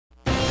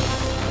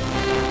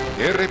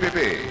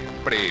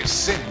RPP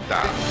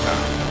presenta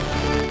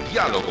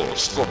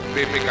Diálogos con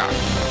PPK.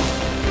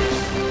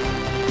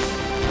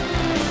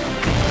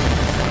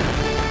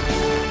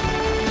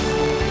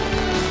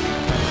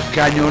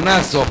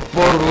 Cañonazos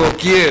por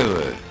doquier.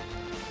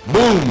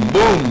 ¡Boom,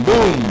 boom,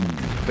 boom!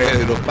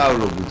 Pedro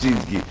Pablo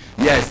Kuczynski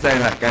ya está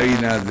en las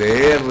cabinas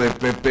de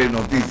RPP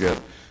Noticias.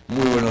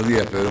 Muy buenos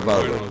días, Pedro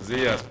Pablo. Buenos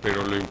días,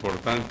 pero lo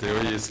importante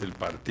hoy es el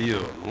partido,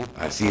 ¿no?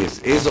 Así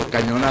es, esos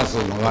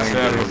cañonazos nos van a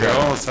interesar. Lo que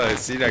vamos a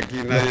decir aquí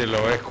nadie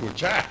lo va a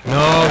escuchar. No,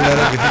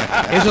 claro que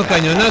sí. Esos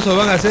cañonazos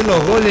van a ser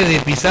los goles de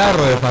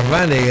Pizarro, de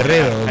Farfán, de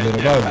Guerrero, Pedro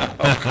Pablo.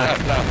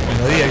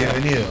 Buenos días,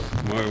 bienvenido.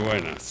 Muy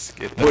buenas.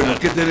 ¿Qué tal? Bueno,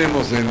 ¿qué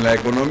tenemos en la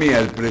economía?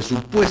 El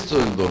presupuesto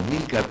del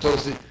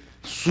 2014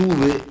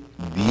 sube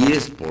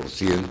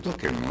 10%,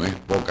 que no es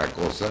poca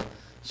cosa,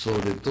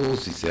 sobre todo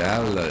si se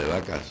habla de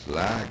vacas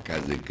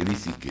flacas, de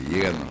crisis que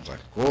llegan a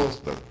nuestras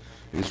costas.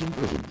 Es un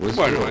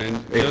presupuesto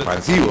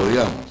expansivo,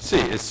 digamos. Sí,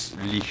 es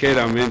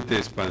ligeramente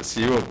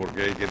expansivo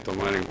porque hay que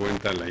tomar en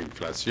cuenta la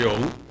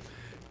inflación,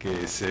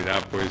 que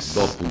será pues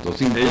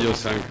 2.5.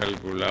 Ellos han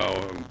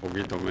calculado un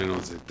poquito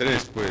menos de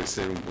 3, puede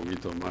ser un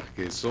poquito más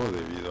que eso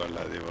debido a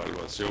la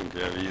devaluación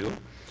que ha habido.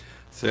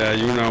 O sea,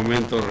 hay un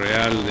aumento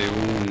real de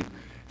un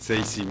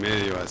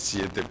 6,5 a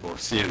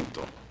 7%,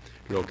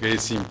 lo que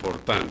es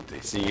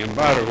importante. Sin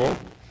embargo,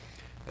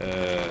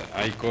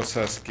 hay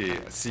cosas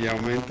que sí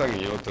aumentan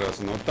y otras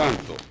no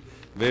tanto.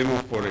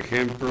 Vemos, por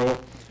ejemplo,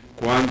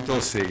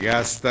 cuánto se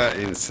gasta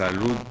en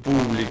salud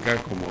pública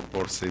como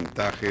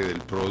porcentaje del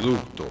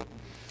producto.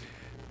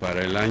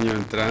 Para el año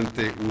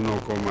entrante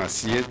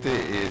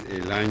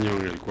 1,7, el año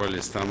en el cual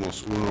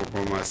estamos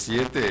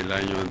 1,7, el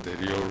año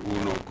anterior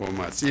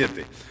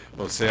 1,7.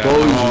 O sea,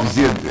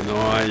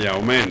 no hay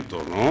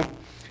aumento, ¿no?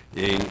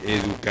 En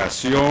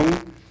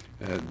educación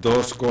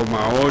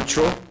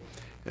 2,8,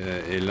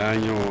 el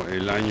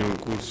año en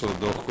curso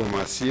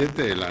 2,7,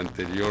 el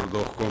anterior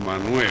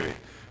 2,9.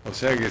 O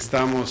sea que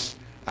estamos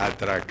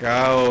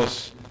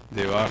atracados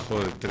debajo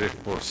del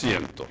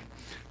 3%.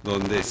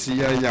 Donde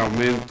sí hay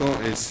aumento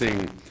es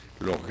en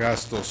los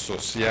gastos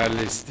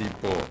sociales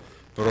tipo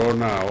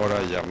PRONA,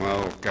 ahora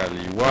llamado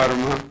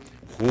Caliwarma,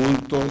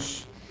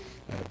 Juntos,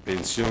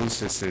 Pensión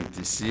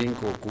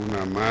 65,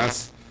 Cuna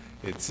Más,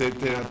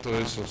 etcétera. Todo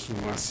eso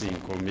suma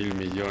 5.000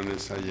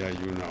 millones, ahí hay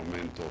un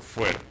aumento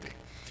fuerte.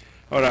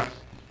 Ahora,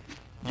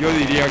 yo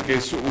diría que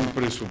es un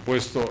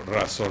presupuesto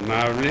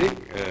razonable,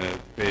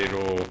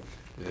 pero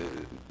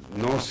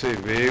no se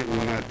ve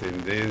una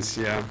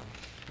tendencia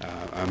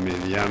a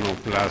mediano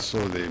plazo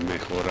de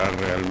mejorar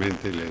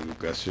realmente la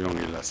educación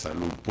y la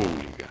salud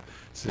pública.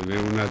 Se ve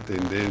una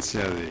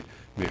tendencia de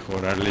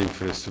mejorar la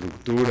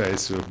infraestructura,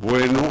 eso es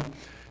bueno,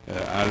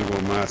 algo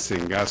más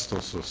en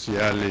gastos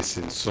sociales,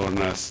 en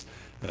zonas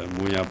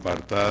muy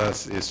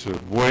apartadas, eso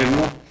es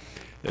bueno,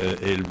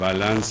 el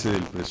balance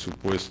del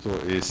presupuesto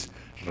es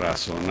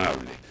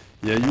razonable.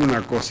 Y hay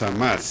una cosa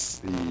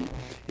más,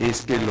 y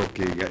es que lo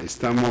que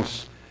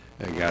estamos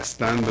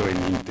gastando en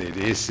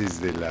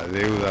intereses de la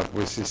deuda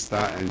pues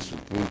está en su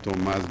punto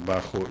más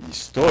bajo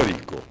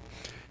histórico.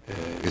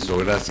 Eso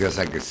gracias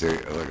a que se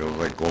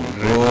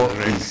recompró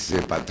y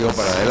se pateó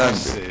para adelante.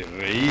 Se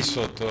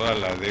rehizo toda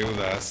la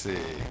deuda hace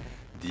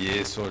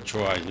 10,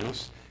 8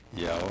 años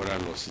y ahora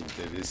los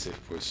intereses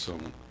pues son,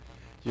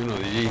 yo no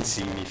diría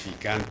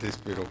insignificantes,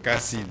 pero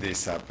casi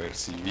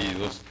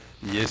desapercibidos,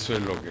 y eso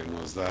es lo que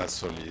nos da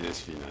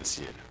solidez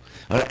financiera.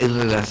 Ahora, en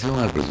relación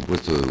al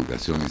presupuesto de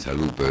educación y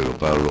salud, Pedro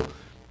Pablo,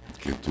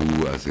 que tú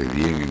haces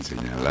bien en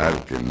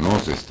señalar que no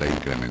se está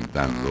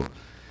incrementando,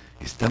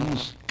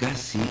 estamos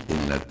casi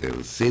en la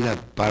tercera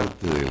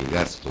parte del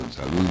gasto en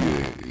salud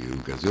y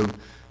educación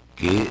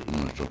que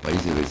nuestros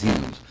países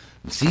vecinos,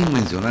 sin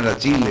mencionar a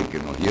Chile, que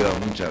nos lleva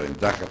mucha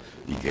ventaja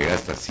y que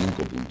gasta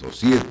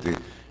 5.7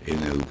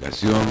 en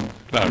educación.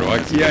 Claro,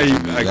 aquí hay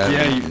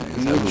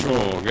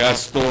mucho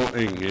gasto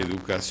en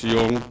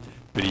educación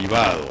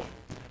privado,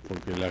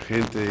 porque la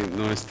gente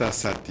no está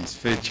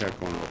satisfecha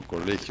con los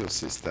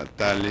colegios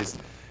estatales,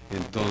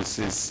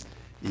 entonces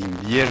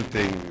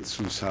invierten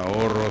sus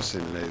ahorros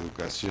en la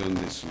educación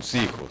de sus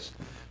hijos.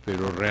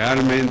 Pero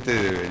realmente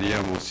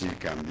deberíamos ir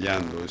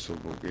cambiando eso,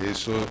 porque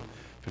eso,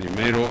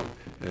 primero,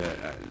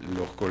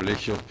 los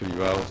colegios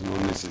privados no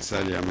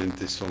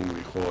necesariamente son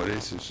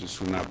mejores, eso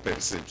es una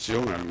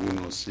percepción,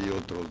 algunos sí,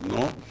 otros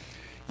no,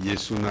 y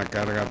es una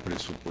carga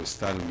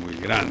presupuestal muy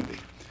grande.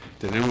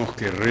 Tenemos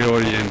que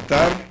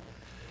reorientar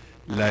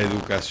la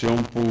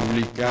educación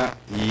pública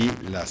y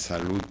la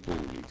salud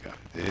pública.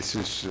 Esa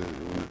es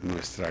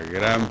nuestra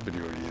gran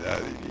prioridad,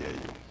 diría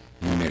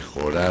yo.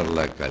 Mejorar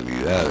la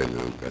calidad de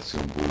la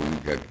educación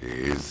pública,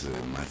 que es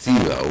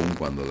masiva, aun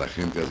cuando la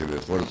gente hace el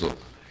esfuerzo.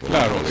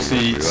 Claro,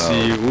 si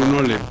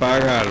uno le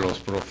paga a los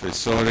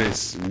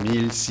profesores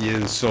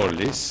 1.100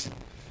 soles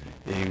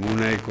en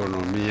una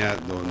economía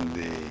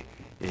donde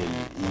el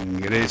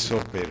ingreso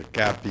per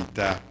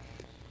cápita,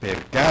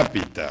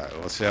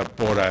 o sea,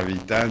 por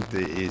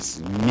habitante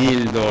es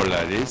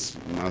 $1.000,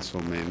 más o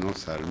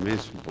menos, al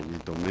mes, un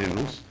poquito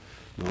menos,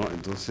 ¿no?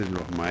 Entonces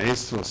los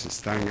maestros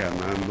están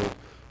ganando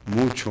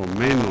mucho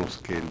menos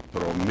que el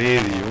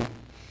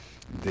promedio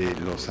de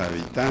los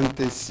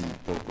habitantes y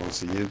por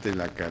consiguiente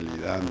la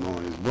calidad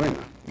no es buena.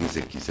 Esa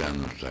es quizá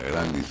nuestra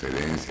gran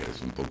diferencia,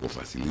 es un poco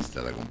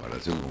facilista la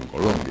comparación con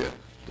Colombia,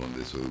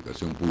 donde su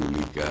educación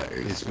pública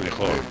es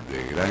mejor,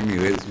 de gran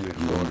nivel,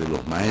 donde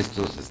los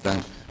maestros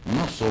están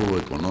no solo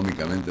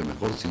económicamente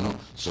mejor, sino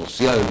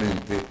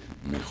socialmente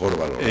mejor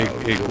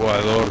valorados.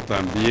 Ecuador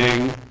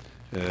también,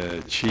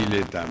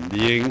 Chile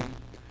también,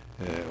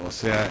 o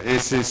sea,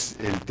 ese es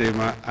el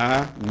tema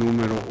A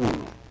número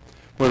 1.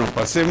 Bueno,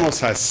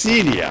 pasemos a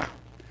Siria.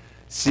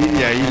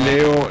 Siria, ahí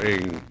leo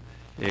en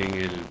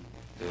el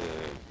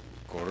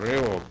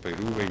correo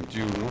Perú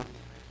 21,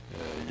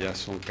 ya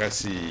son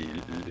casi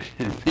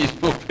el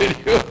mismo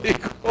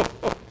periódico,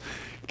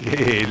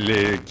 que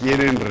le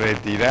quieren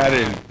retirar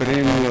el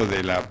premio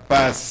de la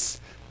paz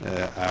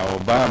a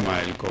Obama,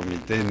 el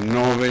Comité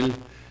Nobel,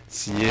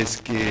 si es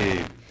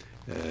que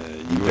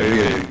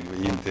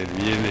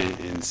interviene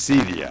en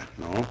Siria,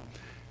 ¿no?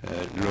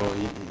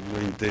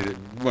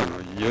 Bueno,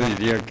 yo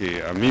diría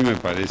que a mí me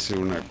parece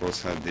una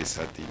cosa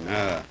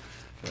desatinada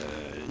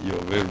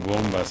llover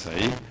bombas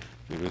ahí,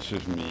 pero eso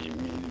es mi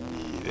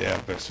idea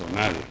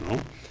personal, ¿no?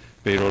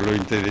 Pero lo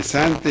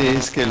interesante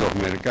es que los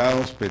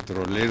mercados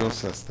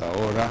petroleros hasta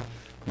ahora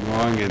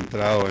no han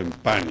entrado en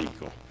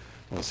pánico,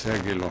 o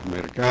sea que los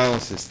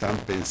mercados están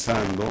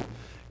pensando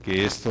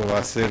que esto va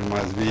a ser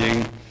más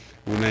bien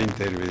una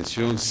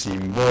intervención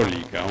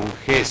simbólica, un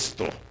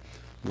gesto,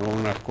 no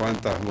unas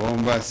cuantas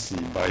bombas y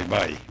bye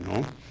bye,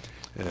 ¿no?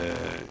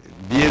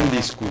 Bien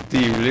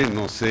discutible,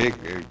 no sé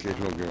qué es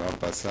lo que va a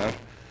pasar,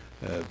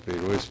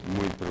 pero es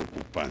muy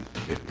preocupante.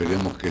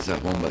 Esperemos que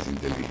esas bombas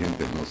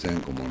inteligentes no sean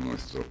como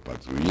nuestros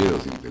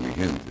patrulleros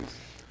inteligentes,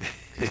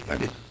 que están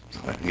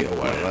todavía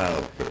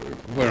guardados.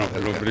 Bueno,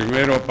 lo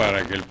primero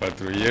para que el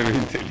patrullero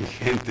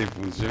inteligente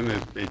funcione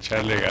es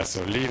echarle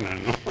gasolina,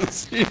 ¿no?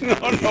 Si no,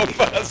 no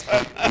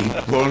pasa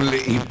nada.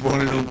 Y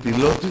ponle un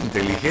piloto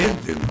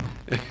inteligente, ¿no?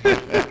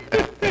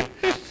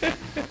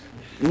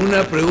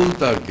 Una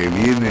pregunta que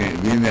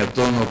viene a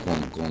tono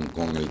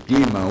con el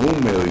clima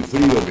húmedo y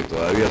frío que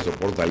todavía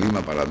soporta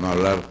Lima, para no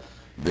hablar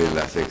de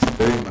las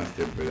extremas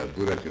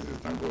temperaturas que se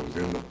están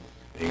produciendo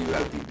en el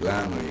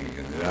altiplano y en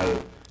general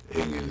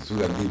en el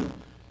sur andino.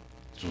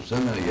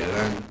 Susana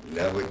Villarán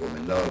le ha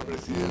recomendado al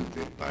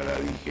presidente, para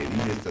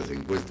digerir estas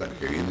encuestas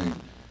que vienen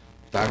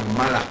tan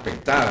mal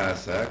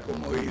aspectadas,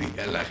 como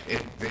diría la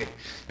gente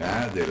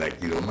de la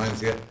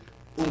quiromancia,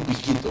 un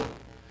pisquito.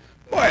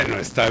 Bueno,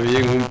 está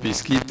bien un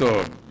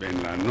pisquito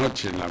en la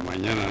noche, en la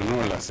mañana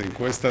no, las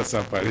encuestas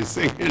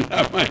aparecen en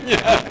la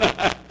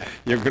mañana.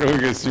 Yo creo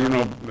que si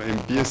uno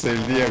empieza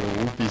el día con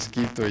un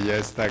pisquito ya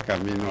está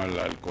camino al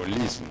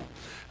alcoholismo.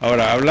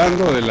 Ahora,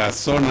 hablando de las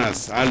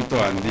zonas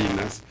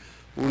altoandinas,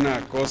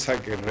 una cosa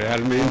que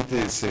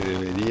realmente se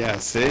debería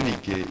hacer y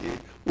que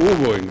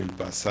hubo en el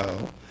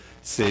pasado,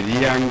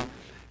 serían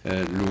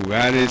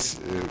lugares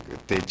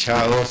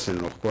techados en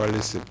los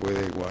cuales se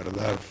puede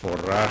guardar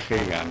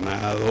forraje,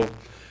 ganado,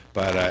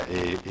 para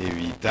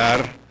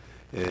evitar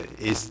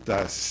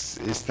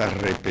estas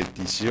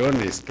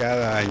repeticiones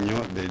cada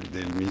año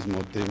del mismo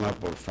tema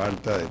por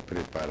falta de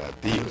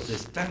preparativos. Se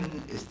están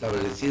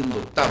estableciendo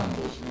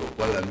tambos, lo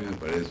cual a mí me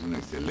parece una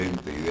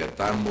excelente idea,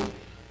 tambos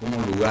como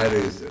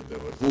lugares de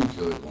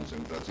refugio, de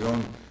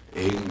concentración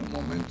en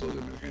momentos de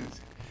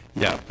emergencia.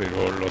 Ya,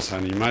 pero los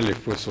animales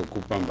pues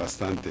ocupan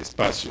bastante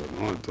espacio,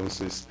 ¿no?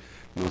 Entonces,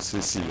 no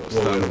sé si los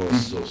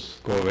tambos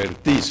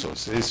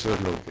cobertizos, eso es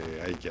lo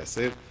que hay que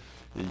hacer.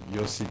 Y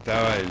yo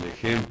citaba el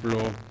ejemplo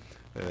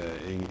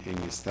en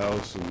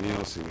Estados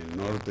Unidos, en el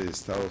norte de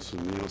Estados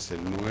Unidos,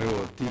 el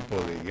nuevo tipo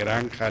de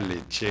granja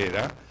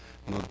lechera,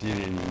 no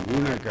tiene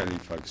ninguna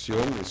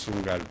calefacción, es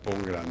un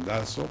galpón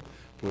grandazo,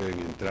 pueden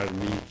entrar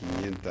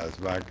 1.500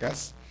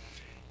 vacas,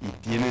 y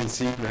tienen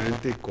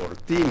simplemente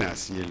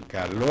cortinas y el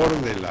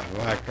calor de las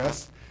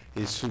vacas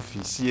es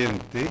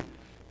suficiente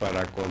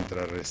para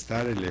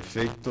contrarrestar el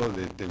efecto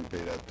de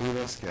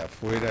temperaturas que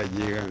afuera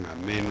llegan a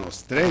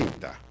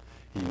 -30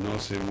 y no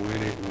se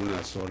muere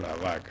una sola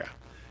vaca.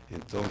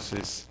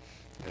 Entonces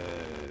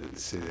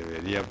se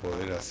debería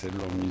poder hacer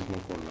lo mismo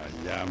con las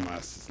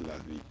llamas,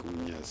 las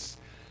vicuñas,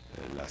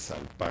 las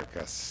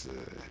alpacas,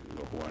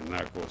 los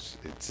guanacos,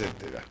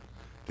 etcétera.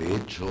 De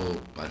hecho,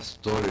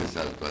 pastores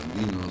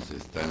altoandinos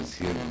están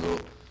siendo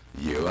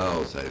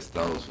llevados a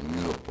Estados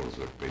Unidos por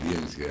su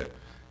experiencia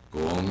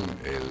con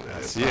el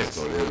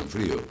pastoreo en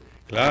frío.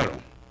 Claro,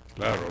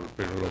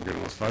 pero lo que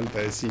nos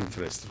falta es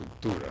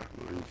infraestructura,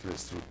 ¿no?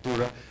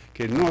 Infraestructura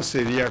que no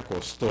sería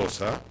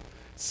costosa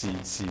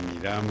si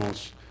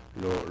miramos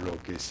lo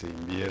que se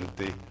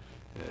invierte,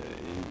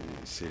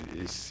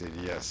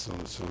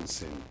 son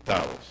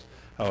centavos.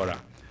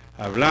 Ahora,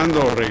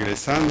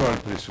 regresando al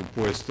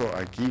presupuesto,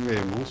 aquí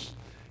vemos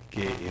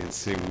que en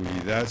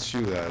seguridad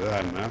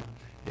ciudadana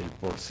el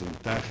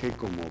porcentaje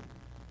como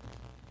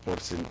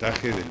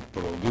porcentaje del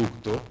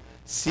producto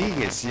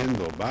sigue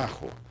siendo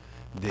bajo.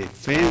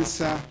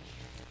 Defensa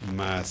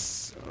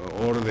más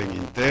orden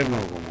interno,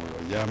 como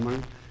lo llaman,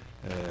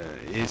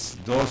 es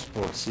 2%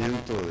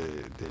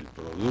 del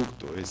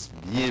producto, es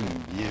bien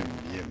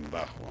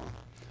bajo.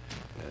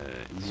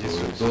 Y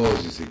sobre todo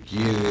si se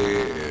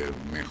quiere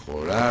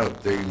mejorar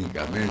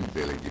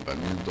técnicamente el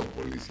equipamiento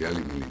policial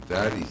y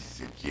militar y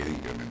si se quiere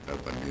incrementar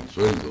también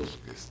sueldos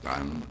que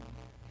están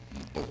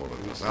un poco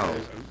retrasados.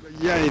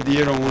 Ya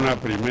dieron una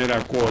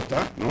primera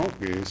cuota, ¿no?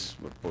 Que es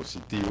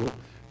positivo,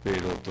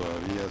 pero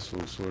todavía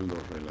son sueldos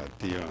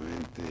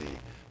relativamente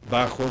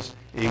bajos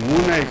en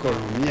una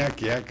economía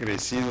que ha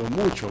crecido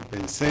mucho.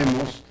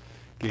 Pensemos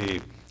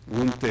que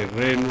un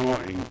terreno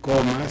en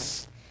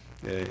Comas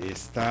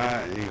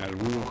está en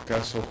algunos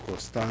casos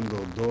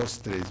costando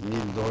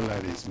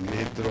 $2.000-3.000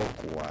 metro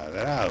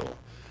cuadrado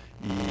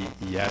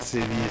y hace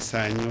 10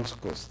 años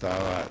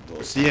costaba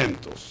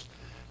 200.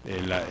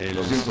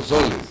 200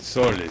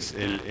 soles.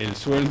 El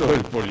sueldo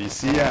del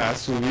policía ha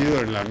subido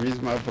en la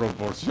misma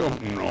proporción,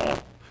 no.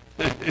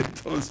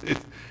 Entonces,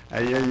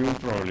 ahí hay un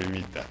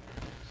problemita.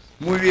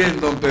 Muy bien,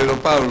 don Pedro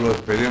Pablo,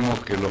 esperemos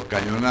que los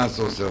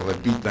cañonazos se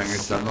repitan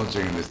esta noche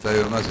en el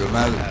Estadio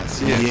Nacional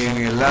y en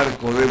el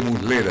arco de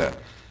Muslera,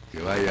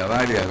 que vaya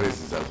varias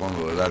veces al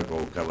fondo del arco a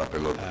buscar la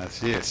pelota.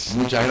 Así es.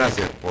 Muchas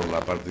gracias por la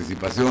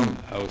participación.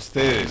 A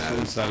ustedes,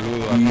 un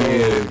saludo a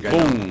todos.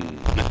 todos.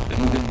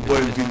 Un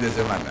buen fin de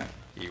semana.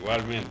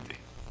 Igualmente.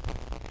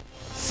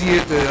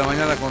 7 de la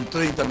mañana con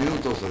 30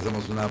 minutos,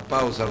 hacemos una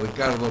pausa,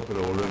 Ricardo,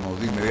 pero volvemos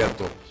de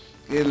inmediato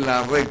en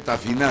la recta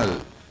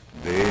final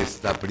de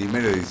esta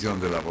primera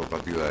edición de la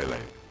rotativa del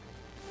aire.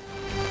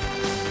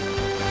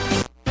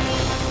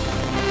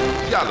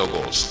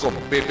 Diálogos con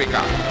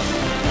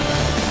PPK.